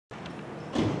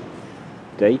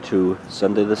Day 2,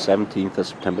 Sunday the 17th of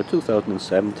September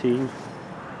 2017,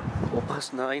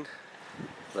 9:04.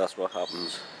 That's what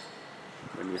happens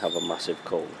when you have a massive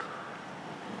cold.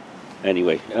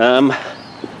 Anyway,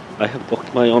 I have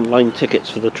booked my online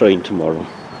tickets for the train tomorrow.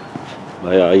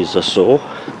 My eyes are sore.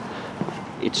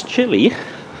 It's chilly.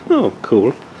 Oh,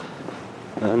 cool.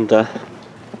 And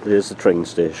there's the train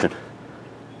station.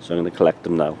 So I'm going to collect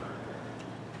them now.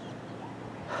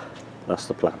 That's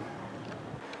the plan.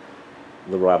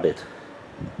 The Rabbit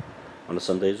on a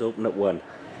Sunday is open at 1.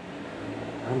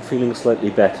 I'm feeling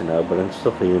slightly better now, but I'm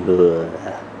still feeling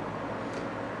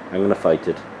I'm going to fight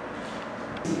it.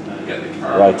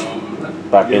 Right,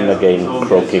 back in the game,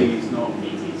 croaking.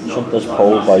 Shumter's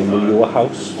Pole by Muir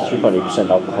House, 3.8%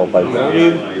 alcohol by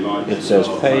volume. It says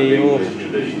pale. I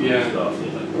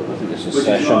think this is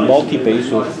session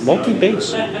multi-base.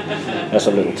 Multi-base. That's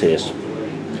a little taste.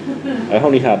 I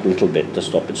only had a little bit to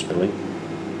stop it spilling.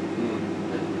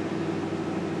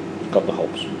 Got the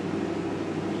hops.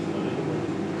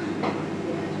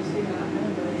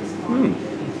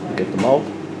 Get them out.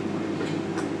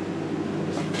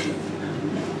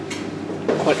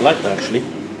 Quite like that actually.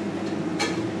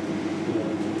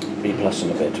 B+ in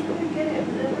a bit.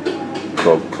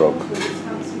 Croak.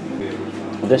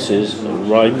 This is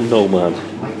Rhyme Nomad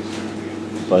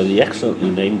by the excellently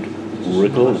named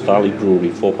Wriggle Valley Brewery,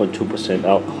 4.2%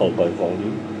 alcohol by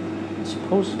volume.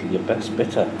 Supposedly your best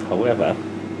bitter, however.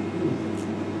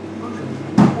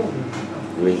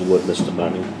 Real word, Mr.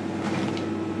 Manning.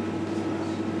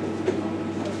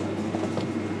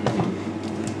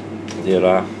 There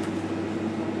are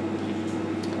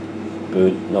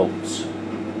burnt notes.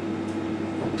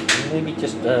 Maybe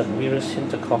just a merest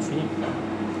hint of coffee.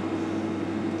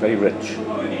 Very rich.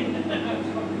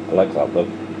 I like that though.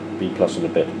 B+ in a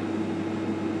bit.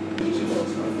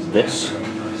 This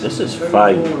is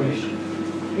fine.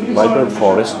 Vibrant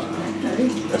forest.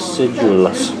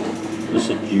 Acidulous. This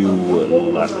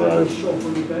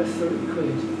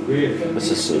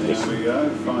is acidic.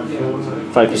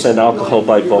 5% alcohol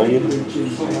by volume.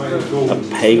 A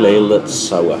pale ale that's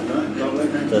sour.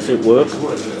 Does it work?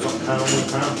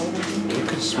 You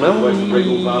can smell the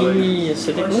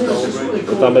acidicness.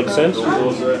 Does that make sense?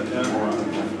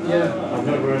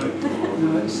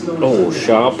 Oh,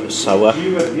 sharp, sour,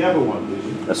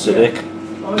 acidic.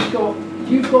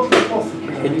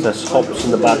 Hint of hops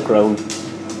in the background.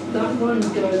 That one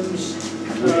goes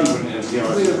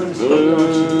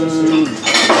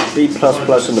B++ in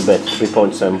a bit,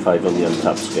 3.75 on the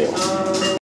untapped scale.